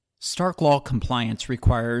Stark Law compliance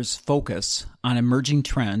requires focus on emerging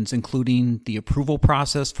trends, including the approval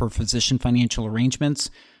process for physician financial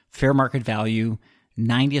arrangements, fair market value,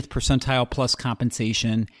 90th percentile plus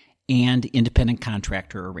compensation, and independent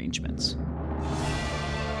contractor arrangements.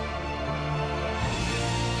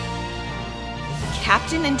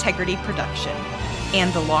 Captain Integrity Production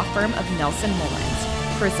and the law firm of Nelson Mullins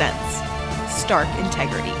presents Stark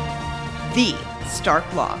Integrity, the Stark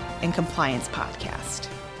Law and Compliance podcast.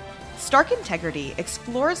 Stark Integrity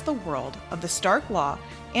explores the world of the Stark Law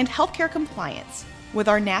and healthcare compliance with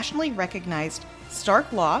our nationally recognized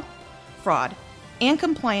Stark Law, fraud, and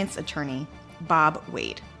compliance attorney, Bob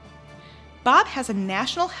Wade. Bob has a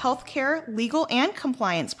national healthcare legal and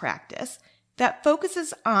compliance practice that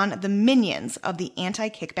focuses on the minions of the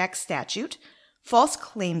Anti-Kickback Statute, False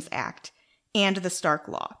Claims Act, and the Stark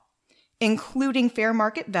Law, including fair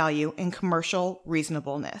market value and commercial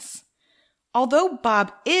reasonableness. Although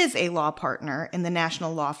Bob is a law partner in the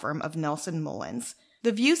national law firm of Nelson Mullins,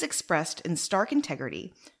 the views expressed in Stark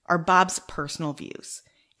Integrity are Bob's personal views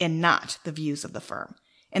and not the views of the firm,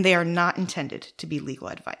 and they are not intended to be legal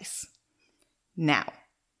advice. Now,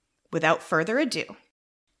 without further ado,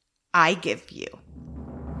 I give you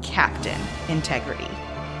Captain Integrity,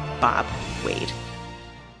 Bob Wade.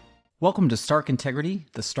 Welcome to Stark Integrity,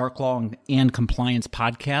 the Stark Law and Compliance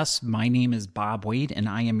podcast. My name is Bob Wade, and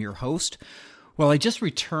I am your host. Well, I just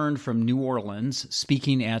returned from New Orleans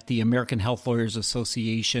speaking at the American Health Lawyers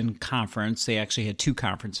Association conference. They actually had two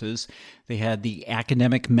conferences. They had the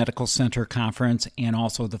Academic Medical Center Conference and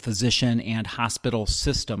also the Physician and Hospital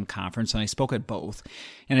System Conference, and I spoke at both.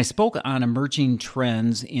 And I spoke on emerging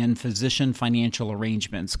trends in physician financial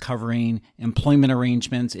arrangements, covering employment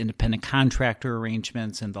arrangements, independent contractor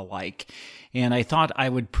arrangements, and the like. And I thought I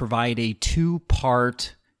would provide a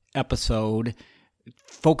two-part episode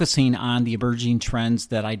focusing on the emerging trends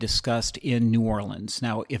that I discussed in New Orleans.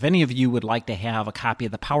 Now, if any of you would like to have a copy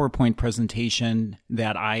of the PowerPoint presentation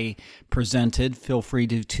that I presented, feel free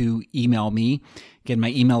to email me. Again, my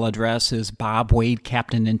email address is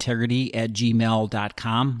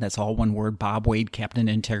bobwadecaptainintegrity@gmail.com. That's all one word,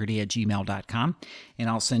 bobwadecaptainintegrity@gmail.com. And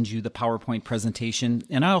I'll send you the PowerPoint presentation.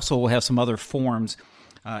 And I also will have some other forms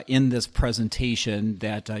in this presentation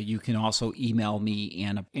that you can also email me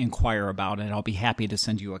and inquire about, and I'll be happy to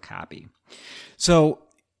send you a copy. So,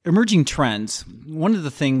 emerging trends. One of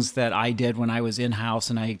the things that I did when I was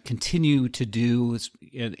in-house and I continue to do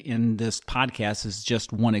in this podcast is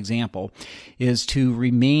just one example, is to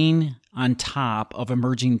remain on top of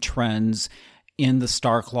emerging trends in the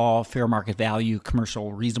Stark Law, fair market value,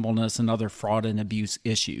 commercial reasonableness, and other fraud and abuse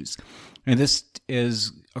issues. And this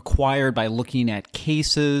is acquired by looking at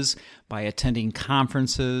cases, by attending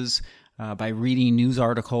conferences, by reading news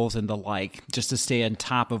articles and the like, just to stay on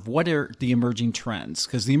top of what are the emerging trends.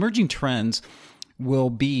 Because the emerging trends will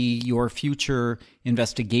be your future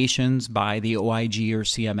investigations by the OIG or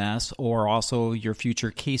CMS, or also your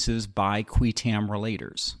future cases by qui tam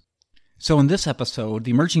relators. So in this episode,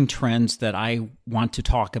 the emerging trends that I want to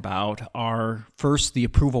talk about are first the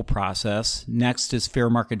approval process, next is fair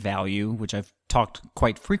market value, which I've talked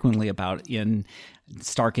quite frequently about in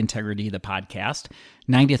Stark Integrity, the podcast,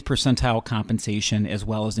 90th percentile compensation, as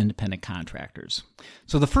well as independent contractors.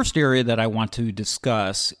 So the first area that I want to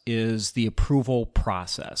discuss is the approval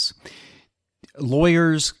process.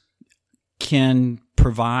 Lawyers can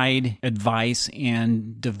provide advice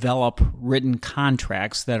and develop written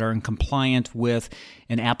contracts that are in compliant with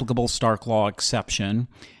an applicable Stark Law exception,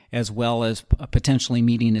 as well as potentially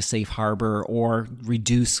meeting a safe harbor or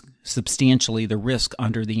reduce substantially the risk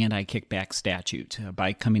under the Anti-Kickback Statute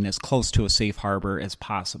by coming as close to a safe harbor as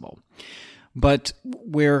possible. But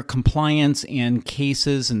where compliance and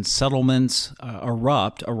cases and settlements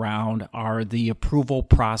erupt around are the approval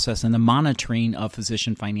process and the monitoring of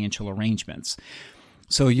physician financial arrangements.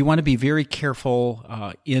 So you want to be very careful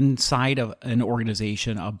inside of an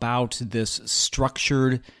organization about this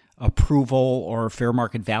structured approval or fair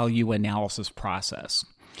market value analysis process.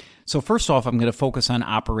 So first off, I'm going to focus on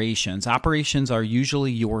operations. Operations are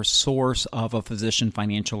usually your source of a physician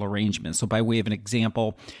financial arrangement. So by way of an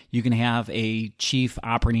example, you can have a chief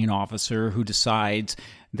operating officer who decides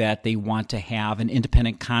that they want to have an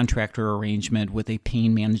independent contractor arrangement with a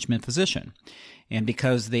pain management physician. And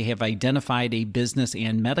because they have identified a business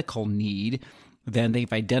and medical need, then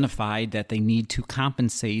they've identified that they need to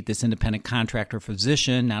compensate this independent contractor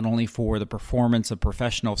physician not only for the performance of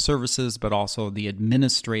professional services, but also the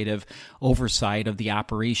administrative oversight of the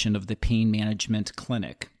operation of the pain management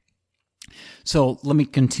clinic. So let me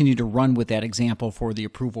continue to run with that example for the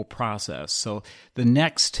approval process. So the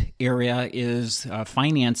next area is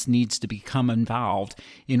finance needs to become involved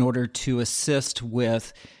in order to assist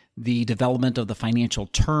with the development of the financial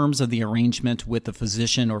terms of the arrangement with the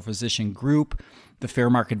physician or physician group, the fair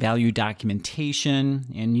market value documentation,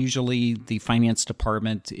 and usually the finance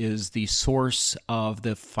department is the source of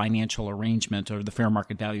the financial arrangement or the fair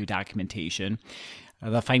market value documentation.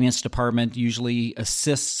 The finance department usually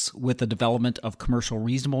assists with the development of commercial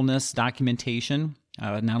reasonableness documentation,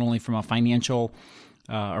 not only from a financial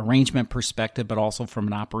arrangement perspective, but also from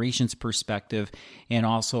an operations perspective, and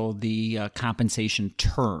also the compensation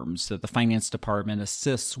terms, that the finance department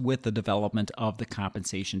assists with the development of the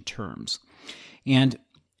compensation terms. And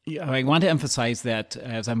I want to emphasize that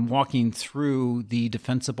as I'm walking through the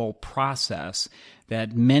defensible process,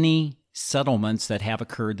 that many settlements that have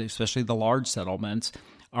occurred, especially the large settlements,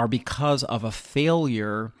 are because of a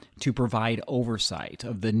failure to provide oversight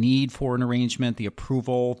of the need for an arrangement, the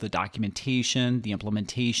approval, the documentation, the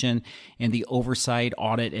implementation, and the oversight,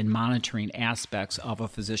 audit, and monitoring aspects of a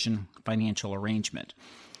physician financial arrangement.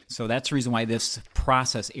 So that's the reason why this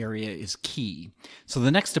process area is key. So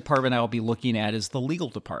the next department I'll be looking at is the legal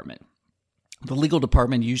department. The legal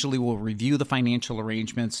department usually will review the financial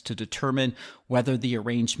arrangements to determine whether the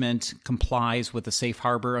arrangement complies with the safe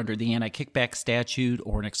harbor under the anti-kickback statute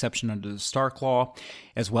or an exception under the Stark Law,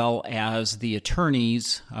 as well as the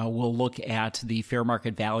attorneys will look at the fair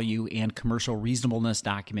market value and commercial reasonableness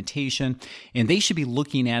documentation, and they should be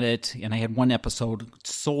looking at it, and I had one episode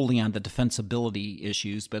solely on the defensibility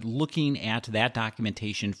issues, but looking at that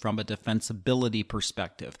documentation from a defensibility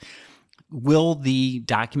perspective. Will the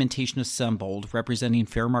documentation assembled representing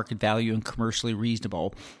fair market value and commercially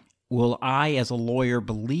reasonable, will I as a lawyer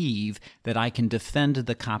believe that I can defend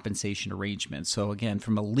the compensation arrangement? So again,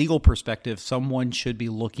 from a legal perspective, someone should be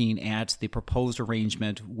looking at the proposed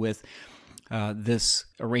arrangement with this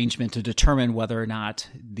arrangement to determine whether or not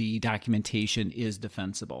the documentation is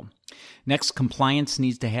defensible. Next, compliance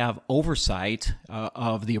needs to have oversight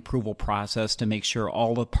of the approval process to make sure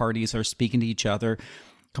all the parties are speaking to each other.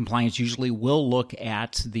 Compliance usually will look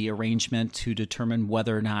at the arrangement to determine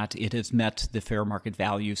whether or not it has met the fair market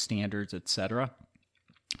value standards, etc.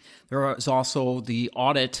 There is also the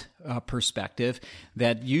audit perspective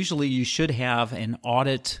that usually you should have an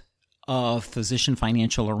audit of physician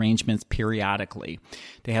financial arrangements periodically,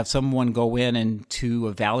 to have someone go in and to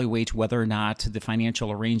evaluate whether or not the financial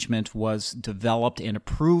arrangement was developed and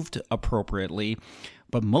approved appropriately.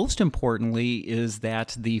 But most importantly is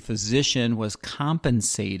that the physician was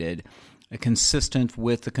compensated consistent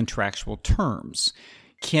with the contractual terms.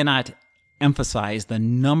 Cannot emphasize the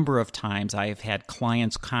number of times I have had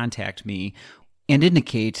clients contact me and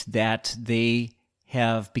indicate that they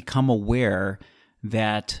have become aware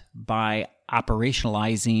that by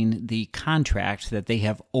operationalizing the contract that they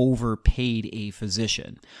have overpaid a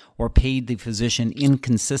physician or paid the physician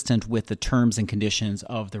inconsistent with the terms and conditions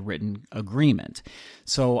of the written agreement.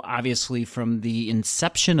 So obviously from the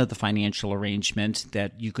inception of the financial arrangement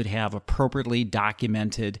that you could have appropriately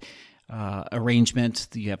documented arrangement.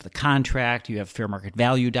 You have the contract, you have fair market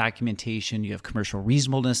value documentation, you have commercial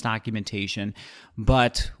reasonableness documentation,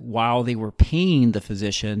 but while they were paying the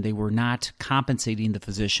physician, they were not compensating the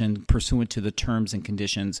physician pursuant to the terms and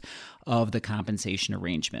conditions of the compensation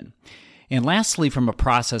arrangement. And lastly, from a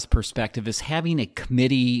process perspective, is having a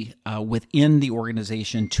committee within the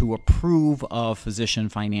organization to approve of physician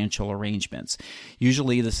financial arrangements.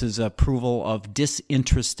 Usually this is approval of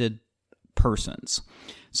disinterested persons.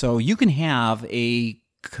 So you can have a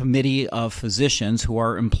committee of physicians who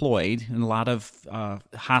are employed, and a lot of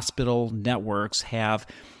hospital networks have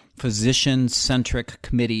physician-centric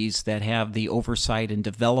committees that have the oversight and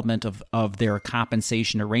development of their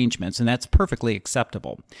compensation arrangements, and that's perfectly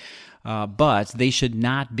acceptable. But they should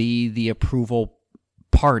not be the approval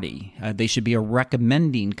party. They should be a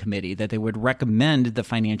recommending committee, that they would recommend the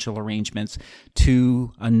financial arrangements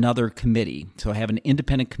to another committee. So have an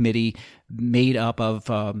independent committee made up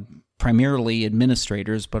of primarily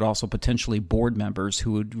administrators, but also potentially board members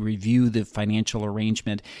who would review the financial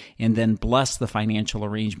arrangement and then bless the financial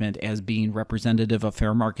arrangement as being representative of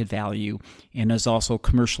fair market value and is also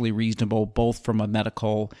commercially reasonable, both from a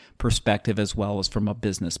medical perspective as well as from a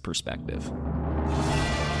business perspective.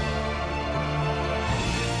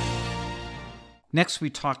 Next, we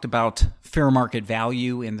talked about fair market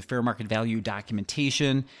value and the fair market value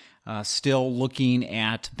documentation. Still looking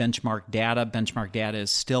at benchmark data. Benchmark data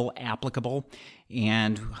is still applicable,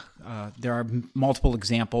 and there are multiple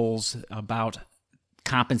examples about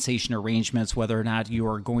compensation arrangements, whether or not you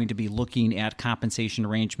are going to be looking at compensation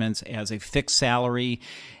arrangements as a fixed salary,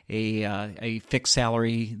 a fixed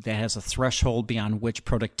salary that has a threshold beyond which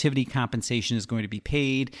productivity compensation is going to be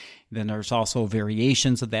paid. Then there's also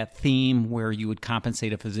variations of that theme where you would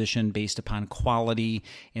compensate a physician based upon quality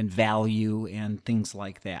and value and things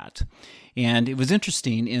like that. And it was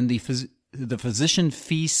interesting in the physician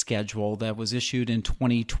fee schedule that was issued in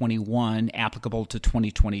 2021, applicable to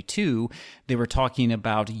 2022, they were talking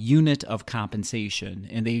about unit of compensation.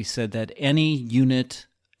 And they said that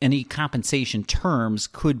any compensation terms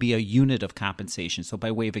could be a unit of compensation. So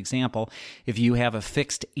by way of example, if you have a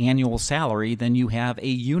fixed annual salary, then you have a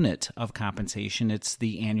unit of compensation. It's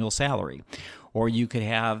the annual salary. Or you could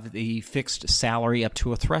have the fixed salary up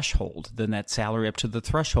to a threshold. Then that salary up to the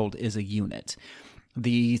threshold is a unit.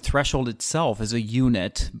 The threshold itself is a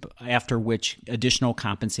unit after which additional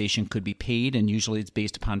compensation could be paid, and usually it's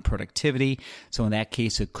based upon productivity. So in that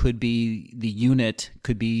case, it could be the unit,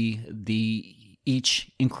 could be each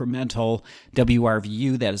incremental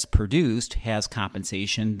WRVU that is produced has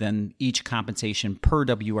compensation, then each compensation per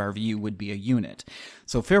WRVU would be a unit.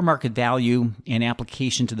 So fair market value and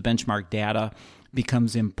application to the benchmark data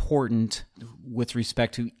becomes important with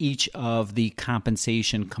respect to each of the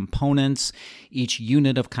compensation components, each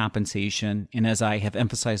unit of compensation, and as I have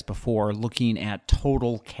emphasized before, looking at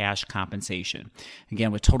total cash compensation.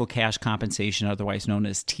 Again, with total cash compensation, otherwise known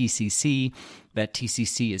as TCC, that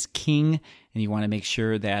TCC is king, and you want to make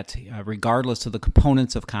sure that regardless of the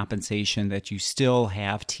components of compensation, that you still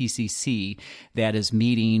have TCC that is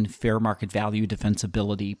meeting fair market value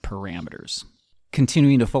defensibility parameters.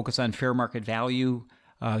 Continuing to focus on fair market value,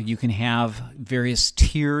 you can have various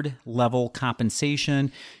tiered level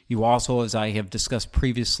compensation. You also, as I have discussed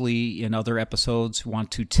previously in other episodes,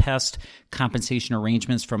 want to test compensation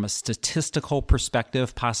arrangements from a statistical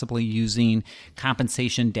perspective, possibly using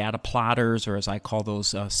compensation data plotters, or as I call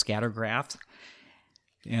those, scatter graphs.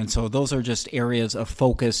 And so those are just areas of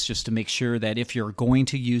focus just to make sure that if you're going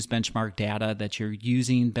to use benchmark data, that you're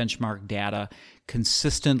using benchmark data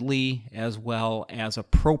consistently as well as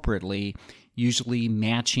appropriately, usually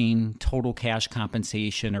matching total cash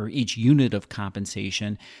compensation or each unit of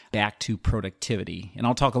compensation back to productivity. And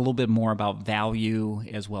I'll talk a little bit more about value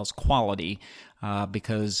as well as quality,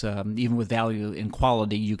 because even with value and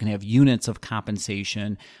quality, you can have units of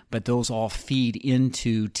compensation, but those all feed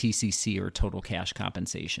into TCC or total cash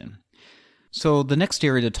compensation. So the next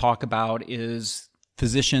area to talk about is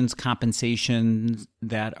physicians' compensation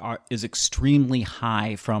that is extremely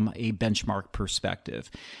high from a benchmark perspective.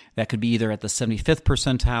 That could be either at the 75th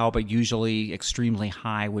percentile, but usually extremely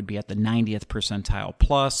high would be at the 90th percentile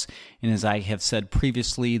plus. And as I have said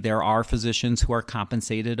previously, there are physicians who are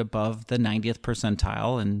compensated above the 90th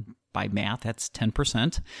percentile, and by math, that's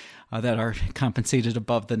 10% that are compensated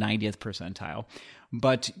above the 90th percentile.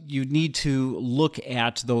 But you need to look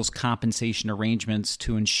at those compensation arrangements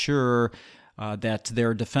to ensure that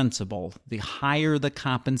they're defensible. The higher the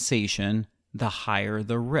compensation, the higher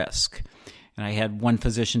the risk. And I had one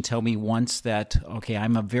physician tell me once that, okay,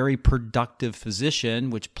 I'm a very productive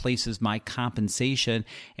physician, which places my compensation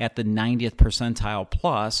at the 90th percentile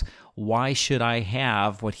plus. Why should I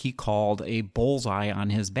have what he called a bullseye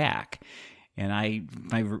on his back? And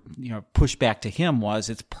my pushback to him was,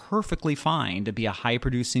 it's perfectly fine to be a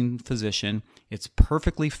high-producing physician. It's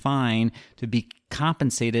perfectly fine to be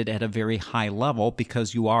compensated at a very high level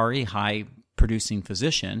because you are a high-producing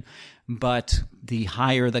physician. But the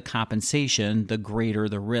higher the compensation, the greater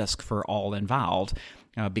the risk for all involved.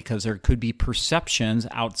 Because there could be perceptions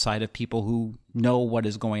outside of people who know what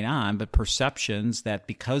is going on, but perceptions that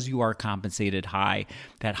because you are compensated high,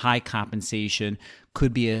 that high compensation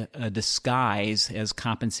could be a disguise as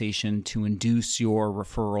compensation to induce your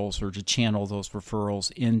referrals or to channel those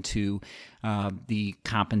referrals into the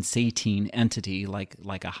compensating entity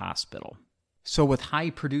like a hospital. So with high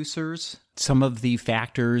producers, some of the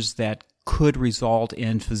factors that could result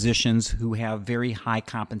in physicians who have very high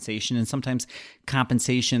compensation and sometimes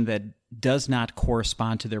compensation that does not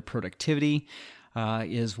correspond to their productivity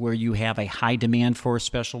is where you have a high demand for a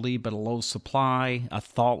specialty but a low supply, a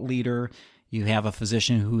thought leader. You have a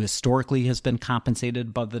physician who historically has been compensated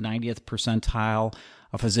above the 90th percentile,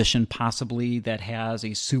 a physician possibly that has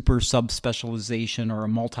a super subspecialization or a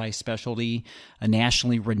multi-specialty, a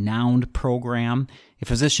nationally renowned program, a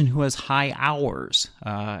physician who has high hours.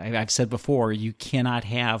 I've said before, you cannot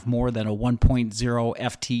have more than a 1.0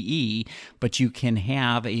 FTE, but you can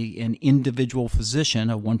have an individual physician,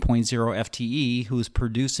 a 1.0 FTE, who is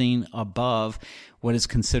producing above what is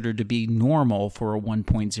considered to be normal for a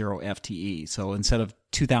 1.0 FTE. So instead of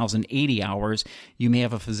 2,080 hours, you may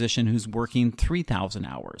have a physician who's working 3,000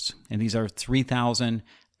 hours. And these are 3,000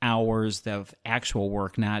 hours of actual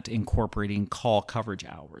work, not incorporating call coverage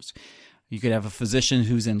hours. You could have a physician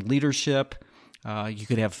who's in leadership. You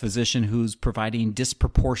could have a physician who's providing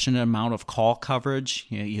disproportionate amount of call coverage,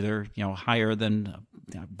 either higher than,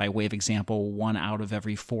 by way of example, 1 out of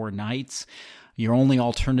every 4 nights. Your only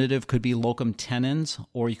alternative could be locum tenens,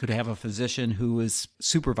 or you could have a physician who is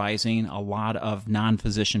supervising a lot of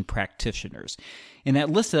non-physician practitioners. In that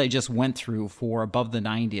list that I just went through for above the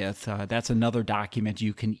 90th, that's another document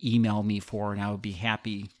you can email me for, and I would be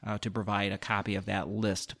happy to provide a copy of that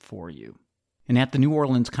list for you. And at the New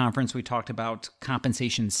Orleans conference, we talked about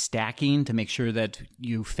compensation stacking to make sure that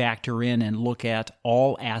you factor in and look at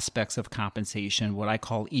all aspects of compensation, what I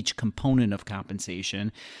call each component of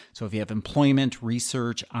compensation. So if you have employment,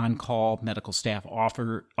 research, on-call, medical staff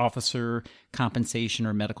officer compensation,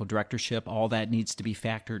 or medical directorship, all that needs to be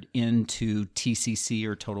factored into TCC,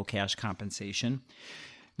 or total cash compensation.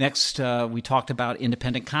 Next, we talked about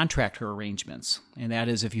independent contractor arrangements, and that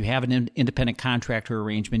is if you have an independent contractor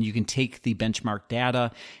arrangement, you can take the benchmark data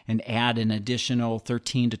and add an additional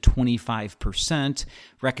 13 to 25%,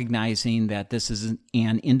 recognizing that this is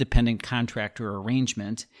an independent contractor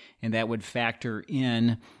arrangement, and that would factor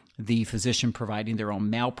in the physician providing their own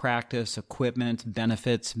malpractice, equipment,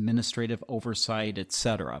 benefits, administrative oversight,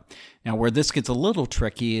 etc. Now, where this gets a little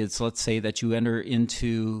tricky is, let's say that you enter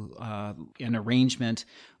into an arrangement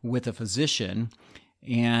with a physician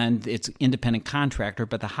and it's independent contractor,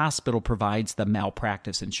 but the hospital provides the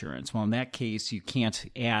malpractice insurance. Well, in that case, you can't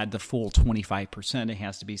add the full 25%. It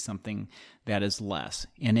has to be something that is less.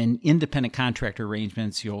 And in independent contractor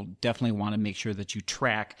arrangements, you'll definitely want to make sure that you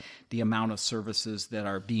track the amount of services that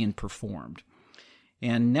are being performed.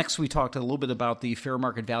 And next, we talked a little bit about the fair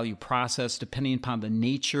market value process depending upon the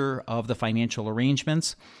nature of the financial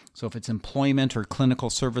arrangements. So if it's employment or clinical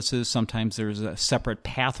services, sometimes there's a separate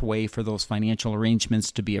pathway for those financial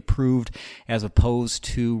arrangements to be approved, as opposed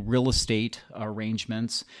to real estate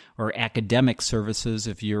arrangements or academic services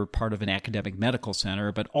if you're part of an academic medical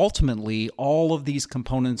center. But ultimately, all of these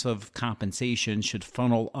components of compensation should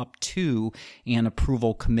funnel up to an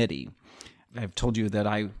approval committee. I've told you that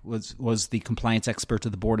I was the compliance expert to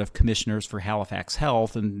the Board of Commissioners for Halifax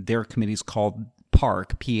Health, and their committee is called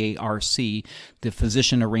PARC, P-A-R-C, the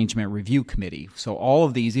Physician Arrangement Review Committee. So all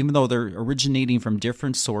of these, even though they're originating from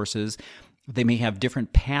different sources, they may have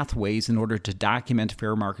different pathways in order to document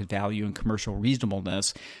fair market value and commercial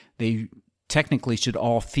reasonableness. They technically should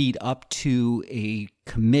all feed up to a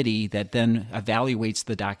committee that then evaluates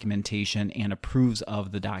the documentation and approves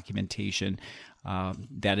of the documentation,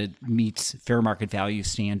 that it meets fair market value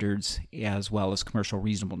standards as well as commercial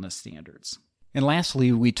reasonableness standards. And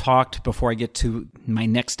lastly, we talked, before I get to my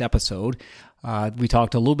next episode, we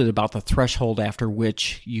talked a little bit about the threshold after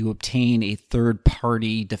which you obtain a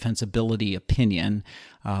third-party defensibility opinion,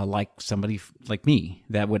 like somebody like me,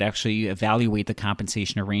 that would actually evaluate the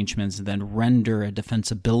compensation arrangements and then render a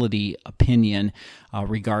defensibility opinion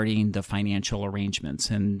regarding the financial arrangements.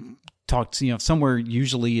 And talked, somewhere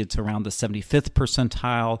usually it's around the 75th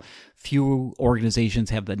percentile. Few organizations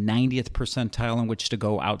have the 90th percentile in which to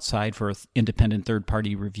go outside for independent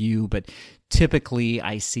third-party review, but typically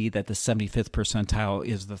I see that the 75th percentile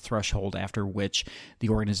is the threshold after which the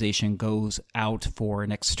organization goes out for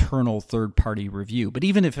an external third-party review. But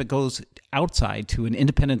even if it goes outside to an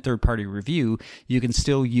independent third-party review, you can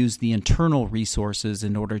still use the internal resources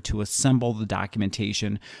in order to assemble the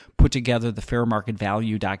documentation, put together the fair market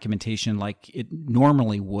value documentation like it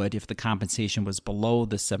normally would if the compensation was below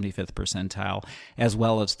the 75th percentile, as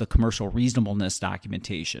well as the commercial reasonableness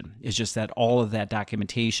documentation. It's just that all of that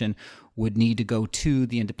documentation would need to go to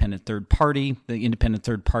the independent third party. The independent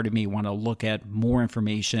third party may want to look at more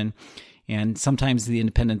information, and sometimes the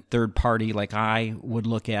independent third party, like I, would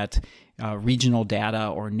look at regional data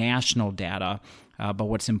or national data. But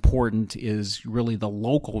what's important is really the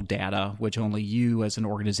local data, which only you as an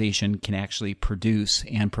organization can actually produce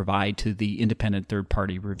and provide to the independent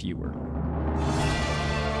third-party reviewer.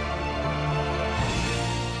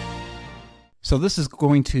 So this is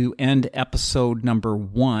going to end episode number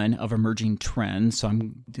 1 of Emerging Trends. So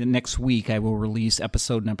next week I will release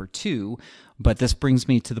episode number 2, but this brings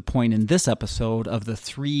me to the point in this episode of the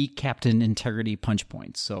 3 Captain Integrity punch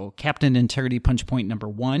points. So Captain Integrity punch point number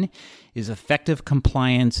 1 is effective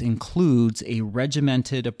compliance includes a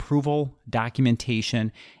regimented approval,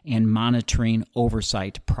 documentation, and monitoring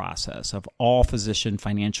oversight process of all physician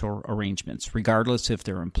financial arrangements, regardless if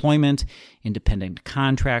they're employment, independent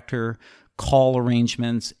contractor, call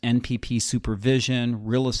arrangements, NPP supervision,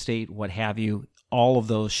 real estate, what have you. all of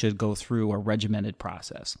those should go through a regimented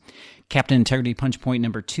process. Captain Integrity punch point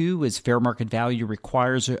number 2 is fair market value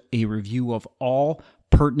requires a review of all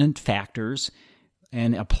pertinent factors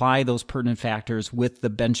and apply those pertinent factors with the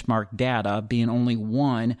benchmark data being only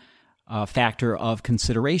one factor of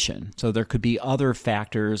consideration. So there could be other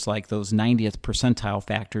factors like those 90th percentile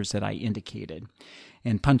factors that I indicated.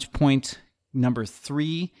 And punch point number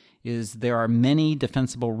 3 is there are many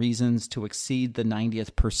defensible reasons to exceed the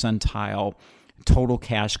 90th percentile total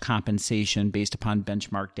cash compensation based upon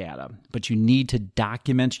benchmark data. But you need to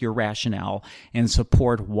document your rationale and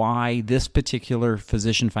support why this particular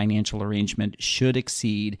physician financial arrangement should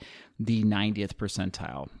exceed the 90th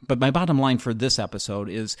percentile. But my bottom line for this episode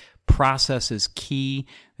is process is key,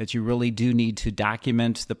 that you really do need to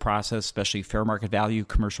document the process, especially fair market value,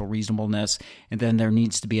 commercial reasonableness, and then there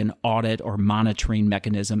needs to be an audit or monitoring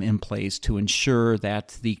mechanism in place to ensure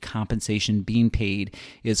that the compensation being paid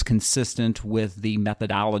is consistent with the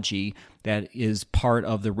methodology that is part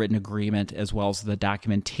of the written agreement as well as the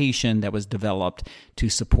documentation that was developed to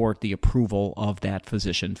support the approval of that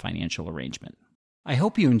physician financial arrangement. I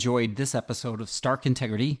hope you enjoyed this episode of Stark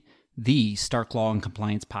Integrity, the Stark Law and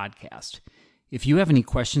Compliance podcast. If you have any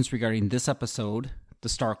questions regarding this episode, the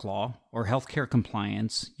Stark Law, or healthcare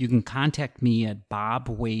compliance, you can contact me at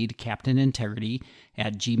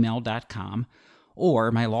bobwadecaptainintegrity@gmail.com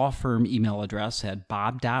or my law firm email address at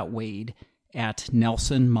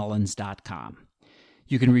bob.wade@nelsonmullins.com.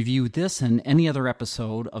 You can review this and any other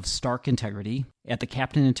episode of Stark Integrity at the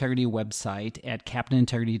Captain Integrity website at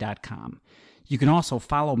captainintegrity.com. You can also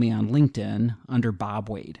follow me on LinkedIn under Bob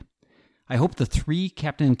Wade. I hope the 3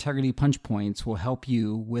 Captain Integrity punch points will help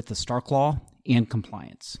you with the Stark Law and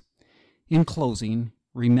compliance. In closing,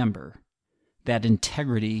 remember that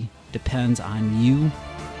integrity depends on you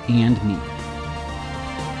and me.